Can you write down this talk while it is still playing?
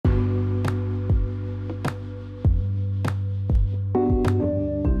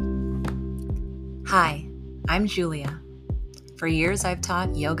Hi, I'm Julia. For years, I've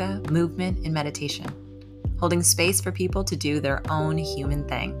taught yoga, movement, and meditation, holding space for people to do their own human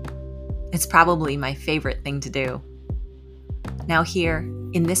thing. It's probably my favorite thing to do. Now here,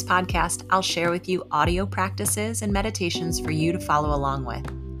 in this podcast, I'll share with you audio practices and meditations for you to follow along with.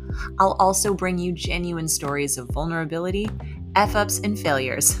 I'll also bring you genuine stories of vulnerability, F-ups, and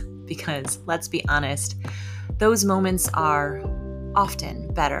failures, because let's be honest, those moments are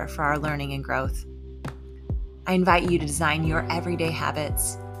often better for our learning and growth. I invite you to design your everyday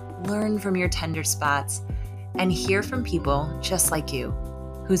habits, learn from your tender spots, and hear from people just like you,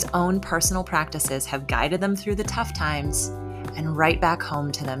 whose own personal practices have guided them through the tough times and right back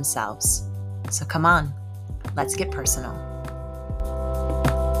home to themselves. So come on, let's get personal.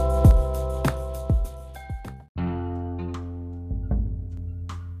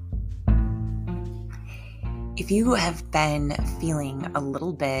 If you have been feeling a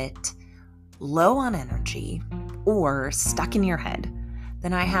little bit low on energy or stuck in your head,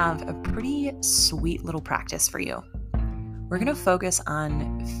 then I have a pretty sweet little practice for you. We're going to focus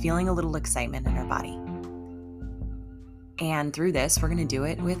on feeling a little excitement in our body. And through this, we're going to do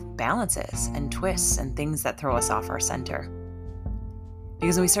it with balances and twists and things that throw us off our center.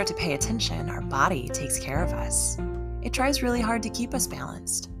 Because when we start to pay attention, our body takes care of us. It tries really hard to keep us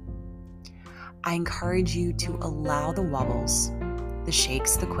balanced. I encourage you to allow the wobbles, the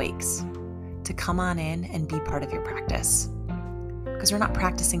shakes, the quakes, to come on in and be part of your practice. Because we're not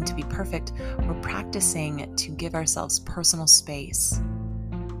practicing to be perfect, we're practicing to give ourselves personal space,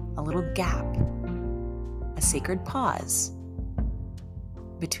 a little gap, a sacred pause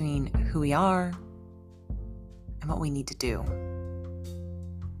between who we are and what we need to do.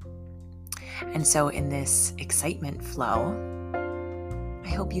 And so in this excitement flow, I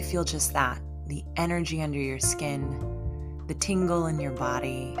hope you feel just that, the energy under your skin, the tingle in your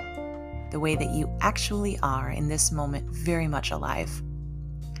body, the way that you actually are in this moment, very much alive.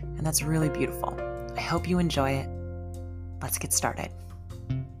 And that's really beautiful. I hope you enjoy it. Let's get started.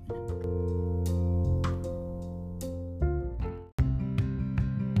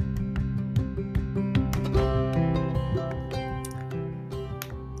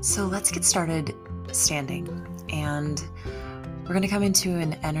 So let's get started standing, and we're going to come into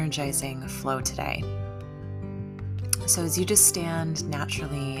an energizing flow today. So as you just stand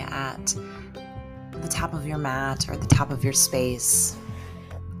naturally at the top of your mat or the top of your space,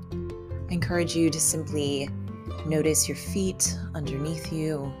 I encourage you to simply notice your feet underneath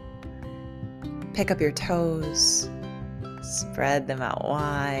you, pick up your toes, spread them out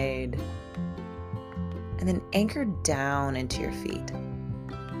wide, and then anchor down into your feet.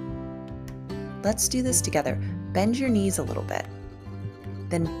 Let's do this together. Bend your knees a little bit.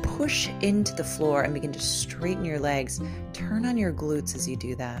 Then push into the floor and begin to straighten your legs. Turn on your glutes as you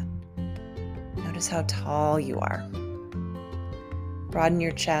do that. Notice how tall you are. Broaden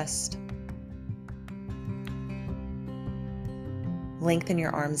your chest. Lengthen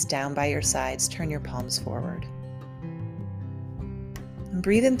your arms down by your sides. Turn your palms forward. And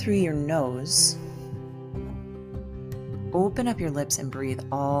breathe in through your nose. Open up your lips and breathe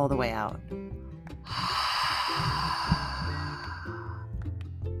all the way out.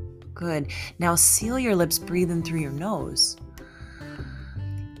 Good. Now seal your lips, breathe in through your nose.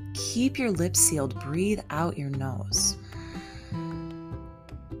 Keep your lips sealed, breathe out your nose.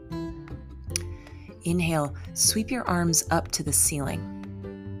 Inhale, sweep your arms up to the ceiling.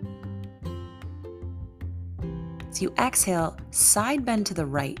 As you exhale, side bend to the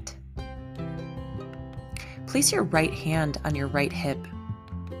right. Place your right hand on your right hip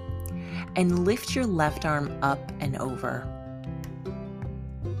and lift your left arm up and over.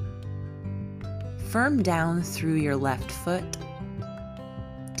 Firm down through your left foot.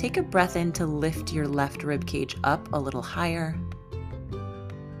 Take a breath in to lift your left rib cage up a little higher.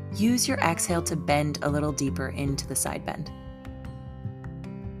 Use your exhale to bend a little deeper into the side bend.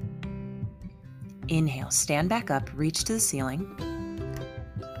 Inhale, stand back up, reach to the ceiling.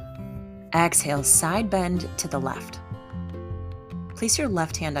 Exhale, side bend to the left. Place your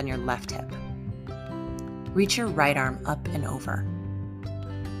left hand on your left hip. Reach your right arm up and over.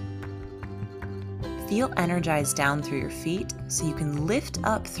 Feel energized down through your feet so you can lift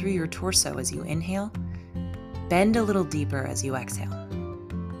up through your torso as you inhale. Bend a little deeper as you exhale.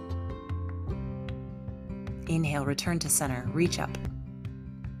 Inhale, return to center, reach up.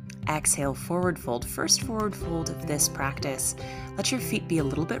 Exhale, forward fold. First forward fold of this practice. Let your feet be a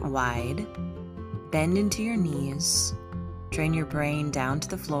little bit wide. Bend into your knees. Drain your brain down to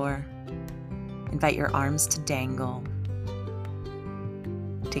the floor. Invite your arms to dangle.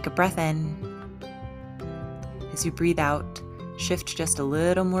 Take a breath in. As you breathe out, Shift just a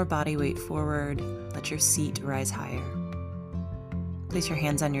little more body weight forward. Let your seat rise higher. Place your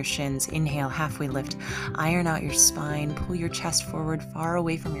hands on your shins. Inhale, halfway lift. Iron out your spine. Pull your chest forward, far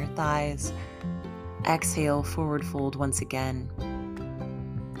away from your thighs. Exhale, forward fold once again.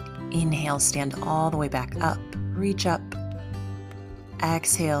 Inhale, stand all the way back up. Reach up.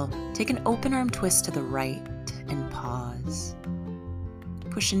 Exhale, take an open arm twist to the right and pause.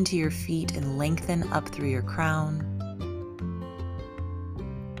 Push into your feet and lengthen up through your crown.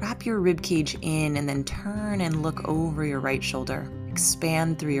 Wrap your ribcage in and then turn and look over your right shoulder.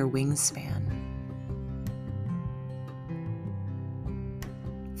 Expand through your wingspan.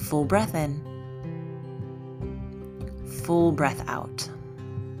 Full breath in. Full breath out.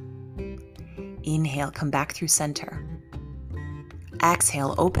 Inhale, come back through center.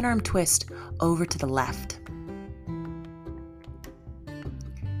 Exhale, open arm twist over to the left.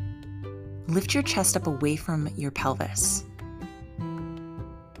 Lift your chest up away from your pelvis.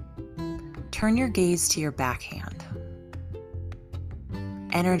 Turn your gaze to your back hand.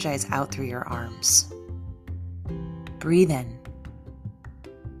 Energize out through your arms. Breathe in.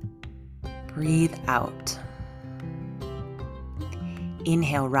 Breathe out.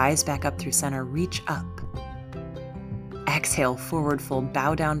 Inhale, rise back up through center, reach up. Exhale, forward fold,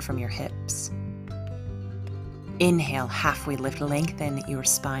 bow down from your hips. Inhale, halfway lift, lengthen your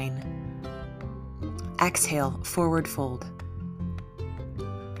spine. Exhale, forward fold.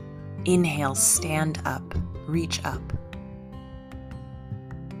 Inhale, stand up, reach up.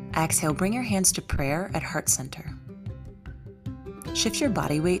 Exhale, bring your hands to prayer at heart center. Shift your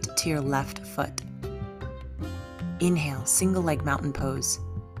body weight to your left foot. Inhale, single leg mountain pose.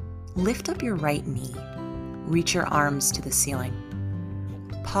 Lift up your right knee. Reach your arms to the ceiling.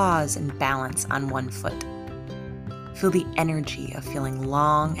 Pause and balance on one foot. Feel the energy of feeling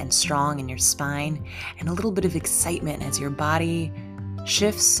long and strong in your spine and a little bit of excitement as your body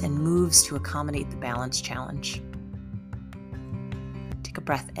shifts and moves to accommodate the balance challenge. Take a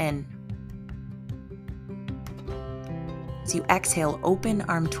breath in. As you exhale, open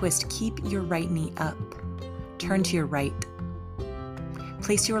arm twist. Keep your right knee up. Turn to your right.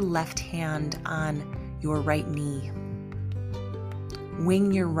 Place your left hand on your right knee.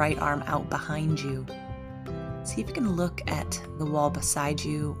 Wing your right arm out behind you. See if you can look at the wall beside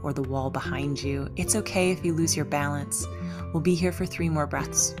you or the wall behind you. It's okay if you lose your balance. We'll be here for 3 more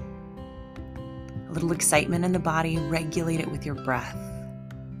breaths. A little excitement in the body, regulate it with your breath.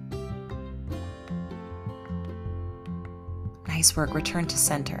 Nice work, return to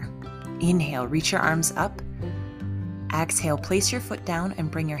center. Inhale, reach your arms up. Exhale, place your foot down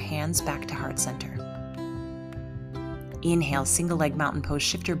and bring your hands back to heart center. Inhale, single leg mountain pose.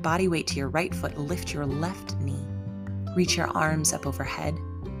 Shift your body weight to your right foot. Lift your left knee. Reach your arms up overhead.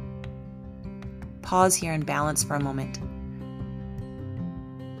 Pause here and balance for a moment.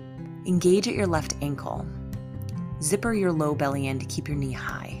 Engage at your left ankle. Zipper your low belly in to keep your knee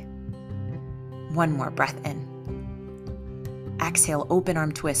high. 1 more, breath in. Exhale, open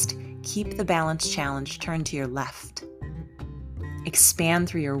arm twist. Keep the balance challenge, turn to your left. Expand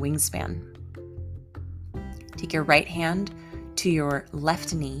through your wingspan. Take your right hand to your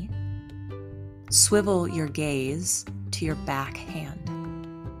left knee. Swivel your gaze to your back hand.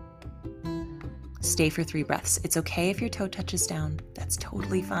 Stay for 3 breaths. It's okay if your toe touches down. That's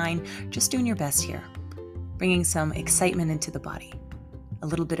totally fine. Just doing your best here. Bringing some excitement into the body. A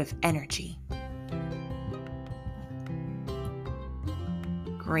little bit of energy.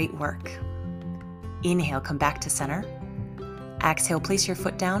 Great work. Inhale, come back to center. Exhale, place your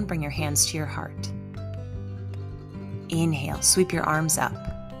foot down, bring your hands to your heart. Inhale, sweep your arms up.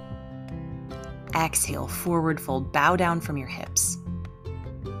 Exhale, forward fold, bow down from your hips.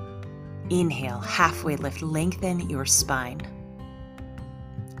 Inhale, halfway lift, lengthen your spine.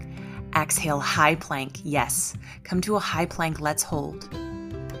 Exhale, high plank, yes. Come to a high plank, let's hold.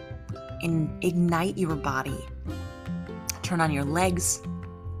 Ignite your body. Turn on your legs.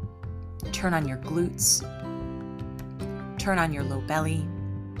 Turn on your glutes. Turn on your low belly.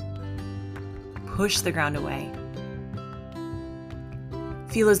 Push the ground away.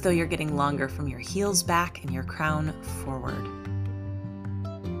 Feel as though you're getting longer from your heels back and your crown forward.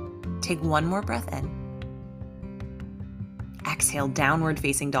 Take 1 more breath in. Exhale, downward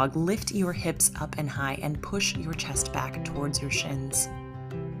facing dog. Lift your hips up and high and push your chest back towards your shins.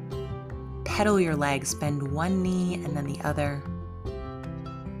 Pedal your legs, bend one knee and then the other.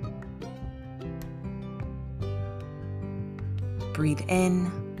 Breathe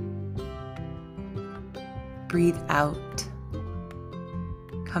in. Breathe out.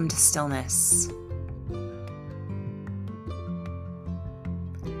 Come to stillness.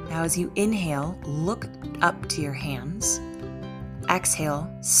 Now as you inhale, look up to your hands. Exhale,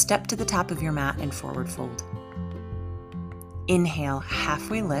 step to the top of your mat and forward fold. Inhale,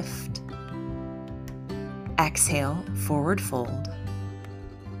 halfway lift. Exhale, forward fold.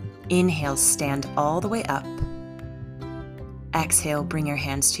 Inhale, stand all the way up. Exhale, bring your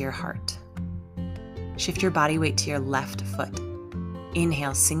hands to your heart. Shift your body weight to your left foot.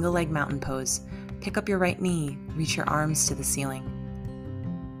 Inhale, single leg mountain pose. Pick up your right knee, reach your arms to the ceiling.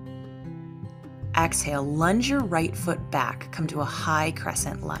 Exhale, lunge your right foot back, come to a high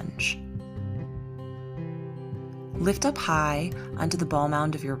crescent lunge. Lift up high onto the ball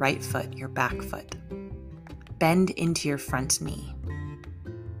mound of your right foot, your back foot. Bend into your front knee.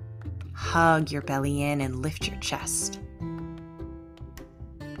 Hug your belly in and lift your chest.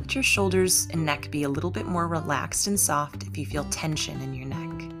 Let your shoulders and neck be a little bit more relaxed and soft if you feel tension in your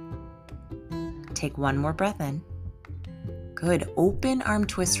neck. Take one more breath in. Good. Open arm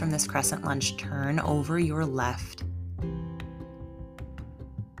twist from this crescent lunge. Turn over your left.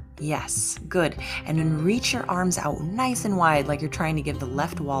 Yes, good. And then reach your arms out nice and wide like you're trying to give the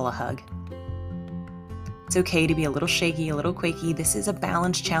left wall a hug. It's okay to be a little shaky, a little quaky. This is a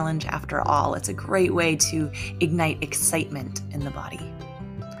balance challenge after all. It's a great way to ignite excitement in the body,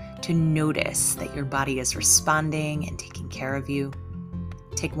 to notice that your body is responding and taking care of you.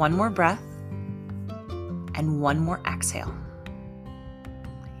 Take one more breath and one more exhale.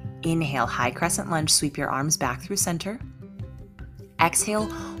 Inhale, high crescent lunge, sweep your arms back through center. Exhale,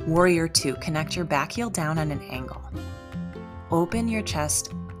 warrior two, connect your back heel down on an angle. Open your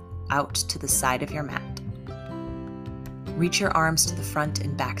chest out to the side of your mat. Reach your arms to the front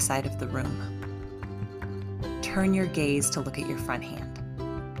and back side of the room. Turn your gaze to look at your front hand.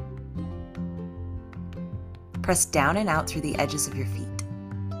 Press down and out through the edges of your feet.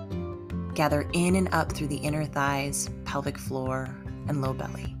 Gather in and up through the inner thighs, pelvic floor, and low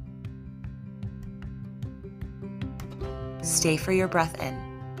belly. Stay for your breath in.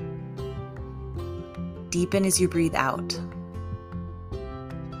 Deepen as you breathe out.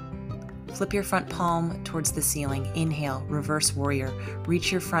 Flip your front palm towards the ceiling. Inhale, reverse warrior.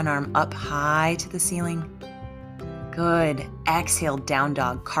 Reach your front arm up high to the ceiling. Good. Exhale, down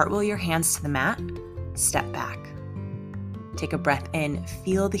dog. Cartwheel your hands to the mat. Step back. Take a breath in.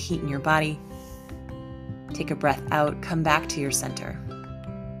 Feel the heat in your body. Take a breath out. Come back to your center.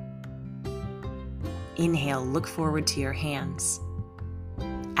 Inhale, look forward to your hands.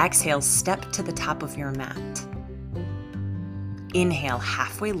 Exhale, step to the top of your mat. Inhale,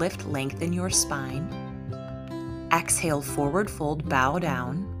 halfway lift, lengthen your spine. Exhale, forward fold, bow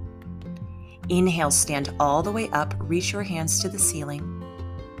down. Inhale, stand all the way up, reach your hands to the ceiling.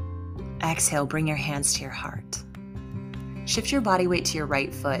 Exhale, bring your hands to your heart. Shift your body weight to your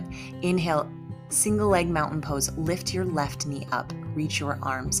right foot. Inhale, single leg mountain pose, lift your left knee up, reach your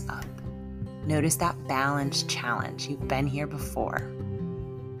arms up. Notice that balance challenge. You've been here before.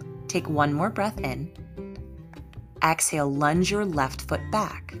 Take one more breath in. Exhale, lunge your left foot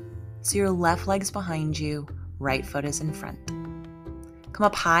back. So your left leg's behind you, right foot is in front. Come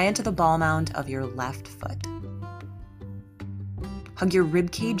up high into the ball mound of your left foot. Hug your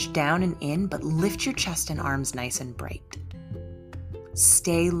rib cage down and in, but lift your chest and arms nice and bright.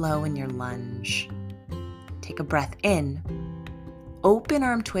 Stay low in your lunge. Take a breath in. Open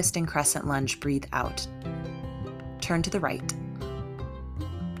arm twist and crescent lunge, breathe out. Turn to the right.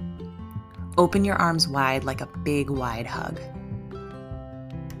 Open your arms wide like a big wide hug.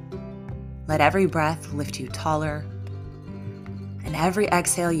 Let every breath lift you taller. And every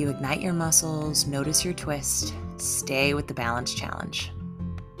exhale, you ignite your muscles, notice your twist, stay with the balance challenge.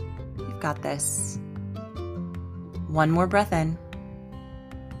 You've got this. One more breath in.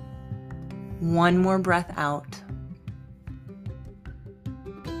 One more breath out.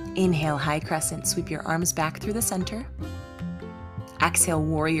 Inhale, high crescent, sweep your arms back through the center. Exhale,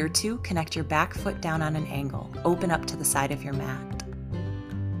 warrior two, connect your back foot down on an angle. Open up to the side of your mat.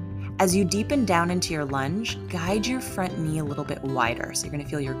 As you deepen down into your lunge, guide your front knee a little bit wider, so you're going to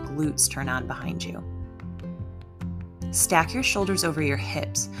feel your glutes turn on behind you. Stack your shoulders over your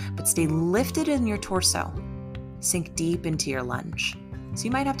hips, but stay lifted in your torso. Sink deep into your lunge. So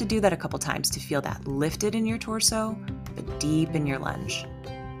you might have to do that a couple times to feel that lifted in your torso, but deep in your lunge.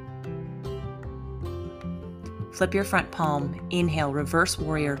 Flip your front palm, inhale, reverse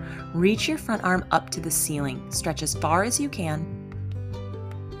warrior, reach your front arm up to the ceiling, stretch as far as you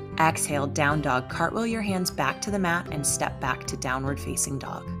can. Exhale, down dog, cartwheel your hands back to the mat and step back to downward facing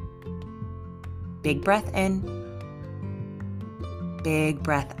dog. Big breath in, big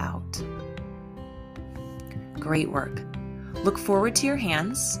breath out. Great work. Look forward to your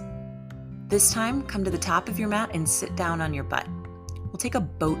hands. This time, come to the top of your mat and sit down on your butt. We'll take a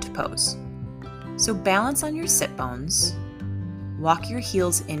boat pose. So balance on your sit bones, Walk your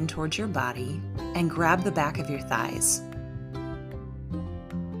heels in towards your body and grab the back of your thighs.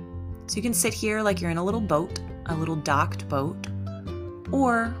 So you can sit here like you're in a little boat, a little docked boat,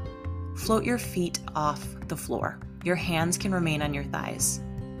 or float your feet off the floor. Your hands can remain on your thighs.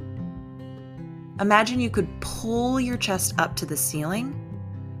 Imagine you could pull your chest up to the ceiling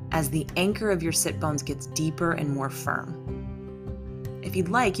as the anchor of your sit bones gets deeper and more firm. If you'd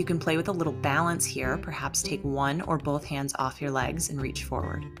like, you can play with a little balance here. Perhaps take one or both hands off your legs and reach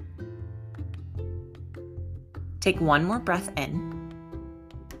forward. Take one more breath in.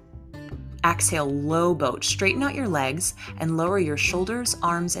 Exhale, low boat. Straighten out your legs and lower your shoulders,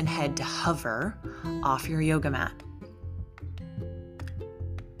 arms, and head to hover off your yoga mat.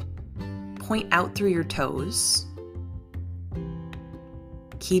 Point out through your toes.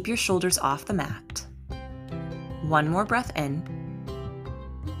 Keep your shoulders off the mat. One more breath in.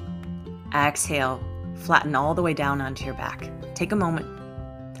 Exhale, flatten all the way down onto your back. Take a moment.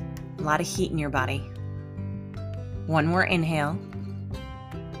 A lot of heat in your body. One more inhale.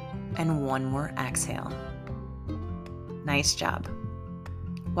 And one more exhale. Nice job.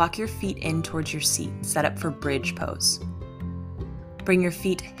 Walk your feet in towards your seat. Set up for bridge pose. Bring your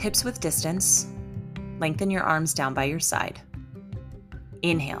feet hips width distance. Lengthen your arms down by your side.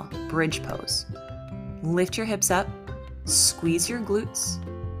 Inhale, bridge pose. Lift your hips up. Squeeze your glutes.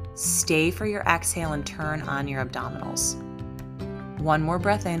 Stay for your exhale and turn on your abdominals. One more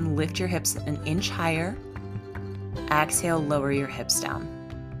breath in. Lift your hips an inch higher. Exhale, lower your hips down.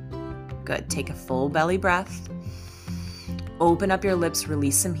 Good. Take a full belly breath. Open up your lips,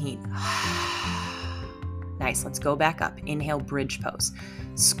 release some heat. Nice. Let's go back up. Inhale, bridge pose.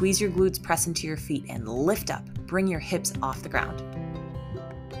 Squeeze your glutes, press into your feet, and lift up. Bring your hips off the ground.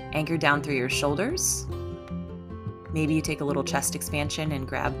 Anchor down through your shoulders. Maybe you take a little chest expansion and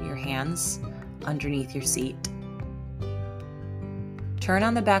grab your hands underneath your seat. Turn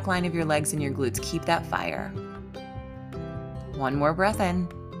on the back line of your legs and your glutes. Keep that fire. One more breath in.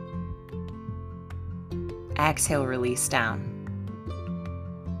 Exhale, release down.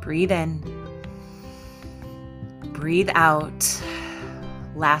 Breathe in. Breathe out.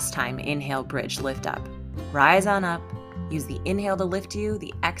 Last time, inhale, bridge, lift up. Rise on up. Use the inhale to lift you,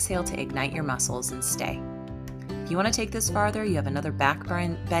 the exhale to ignite your muscles and stay. If you want to take this farther, you have another back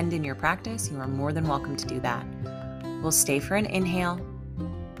bend in your practice, you are more than welcome to do that. We'll stay for an inhale.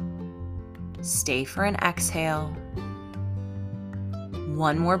 Stay for an exhale.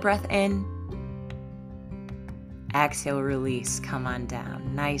 One more breath in. Exhale, release, come on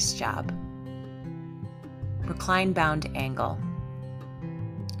down. Nice job. Recline bound angle.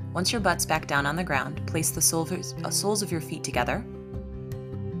 Once your butt's back down on the ground, place the soles of your feet together.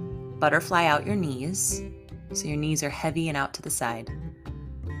 Butterfly out your knees, so your knees are heavy and out to the side.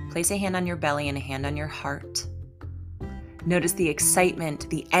 Place a hand on your belly and a hand on your heart. Notice the excitement,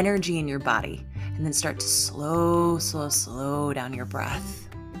 the energy in your body, and then start to slow down your breath.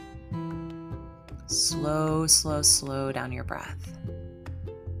 Slow down your breath.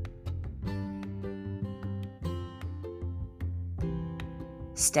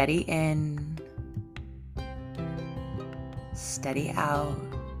 Steady in, steady out.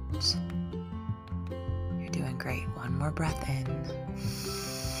 You're doing great. One more breath in.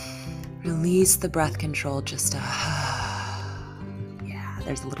 Release the breath control, just yeah,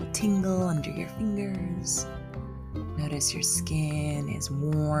 there's a little tingle under your fingers. Notice your skin is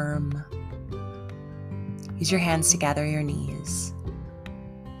warm. Use your hands to gather your knees.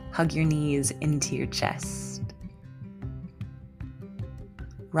 Hug your knees into your chest.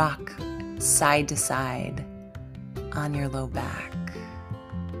 Rock side to side on your low back.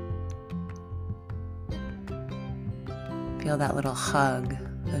 Feel that little hug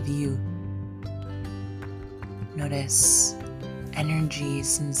of you. Notice energy,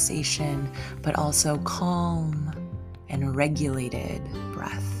 sensation, but also calm and regulated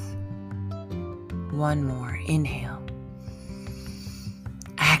breath. One more. Inhale.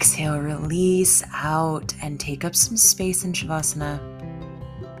 Exhale, release out and take up some space in Shavasana.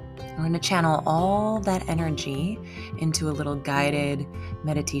 We're going to channel all that energy into a little guided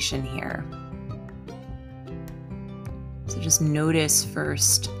meditation here. So just notice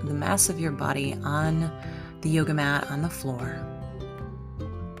first the mass of your body on the yoga mat, on the floor.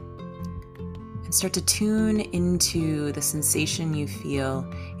 And start to tune into the sensation you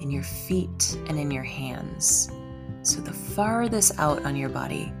feel in your feet and in your hands. So the farthest out on your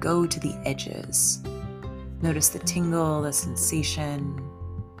body, go to the edges. Notice the tingle, the sensation.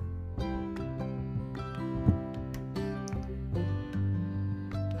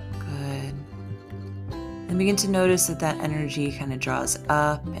 Good. Then begin to notice that energy kind of draws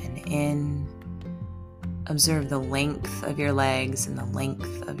up and in. Observe the length of your legs and the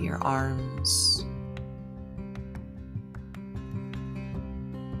length of your arms.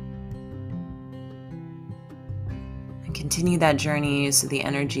 And continue that journey so the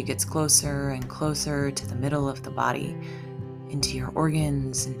energy gets closer and closer to the middle of the body, into your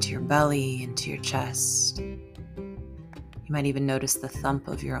organs, into your belly, into your chest. You might even notice the thump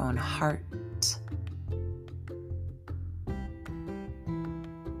of your own heart.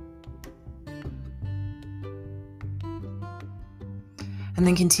 And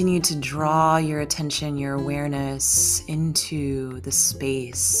then continue to draw your attention, your awareness into the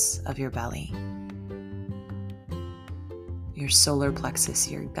space of your belly, your solar plexus,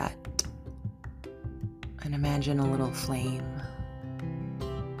 your gut. And imagine a little flame,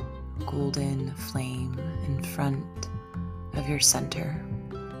 golden flame in front of your center.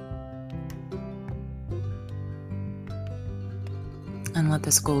 And let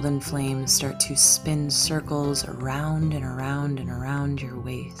this golden flame start to spin circles around and around and around your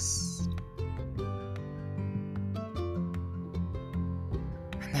waist.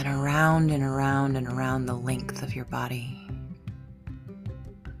 And then around and around and around the length of your body.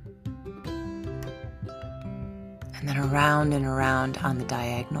 And then around and around on the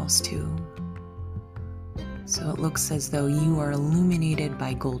diagonals too. So it looks as though you are illuminated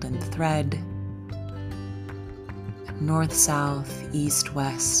by golden thread. North, south, east,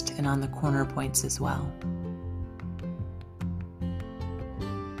 west, and on the corner points as well.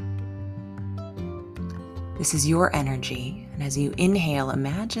 This is your energy, and as you inhale,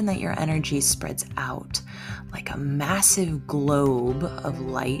 imagine that your energy spreads out like a massive globe of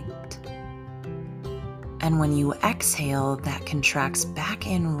light. And when you exhale, that contracts back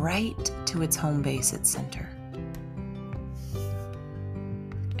in right to its home base at center.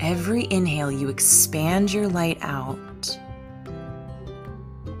 Every inhale, you expand your light out.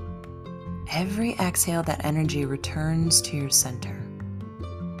 Every exhale, that energy returns to your center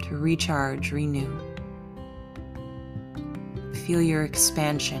to recharge, renew. Feel your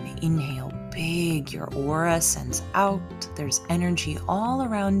expansion. Inhale big, your aura sends out. There's energy all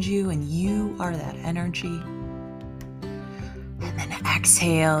around you, and you are that energy. And then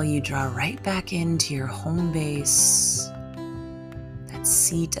exhale, you draw right back into your home base, that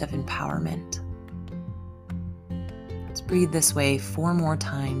seat of empowerment. Let's breathe this way 4 more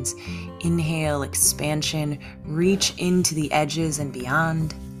times. Inhale, expansion, reach into the edges and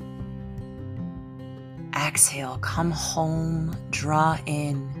beyond. Exhale, come home, draw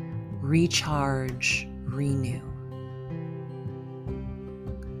in, recharge, renew.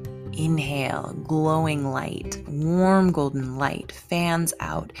 Inhale, glowing light, warm golden light fans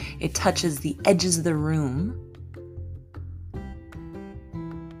out. It touches the edges of the room.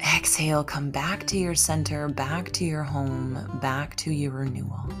 Exhale, come back to your center, back to your home, back to your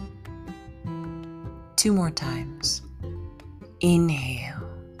renewal. 2 more times. Inhale,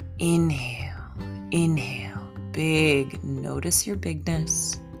 inhale, inhale. Big, notice your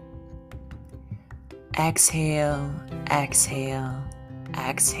bigness. Exhale, exhale,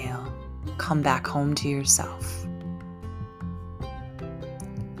 exhale. Come back home to yourself.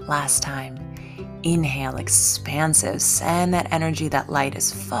 Last time. Inhale, expansive. Send that energy, that light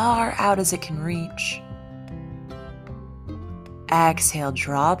as far out as it can reach. Exhale,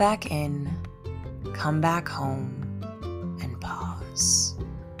 draw back in. Come back home and pause.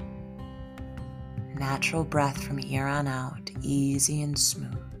 Natural breath from here on out, easy and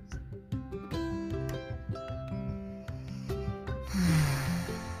smooth.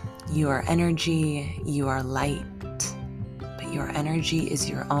 You are energy, you are light, but your energy is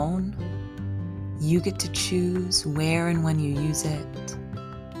your own. You get to choose where and when you use it.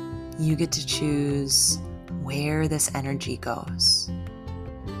 You get to choose where this energy goes.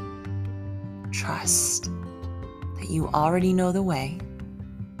 Trust that you already know the way.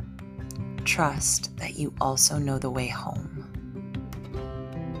 Trust that you also know the way home.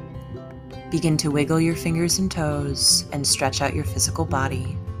 Begin to wiggle your fingers and toes and stretch out your physical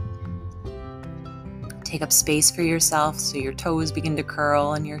body. Take up space for yourself so your toes begin to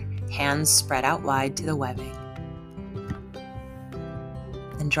curl and your hands spread out wide to the webbing.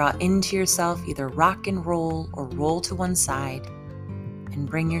 Then draw into yourself, either rock and roll or roll to one side, and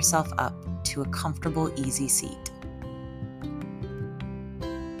bring yourself up to a comfortable, easy seat.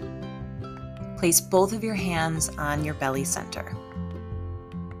 Place both of your hands on your belly center.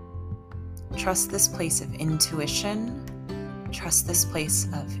 Trust this place of intuition. Trust this place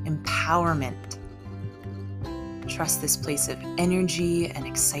of empowerment. Trust this place of energy and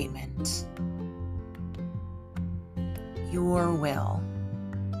excitement. Your will,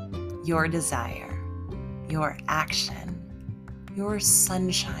 your desire, your action, your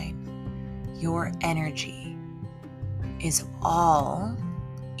sunshine, your energy is all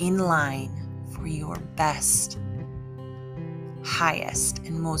in line for your best, highest,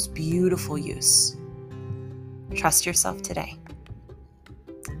 and most beautiful use. Trust yourself today.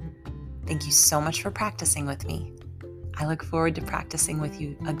 Thank you so much for practicing with me. I look forward to practicing with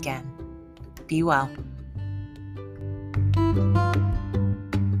you again. Be well.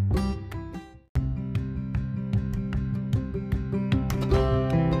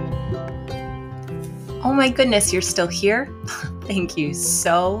 Oh my goodness, you're still here? Thank you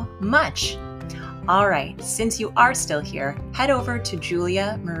so much. All right, since you are still here, head over to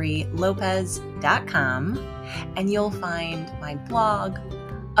juliamarielopez.com and you'll find my blog,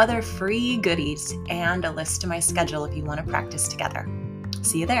 other free goodies, and a list to my schedule if you want to practice together.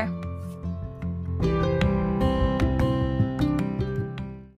 See you there.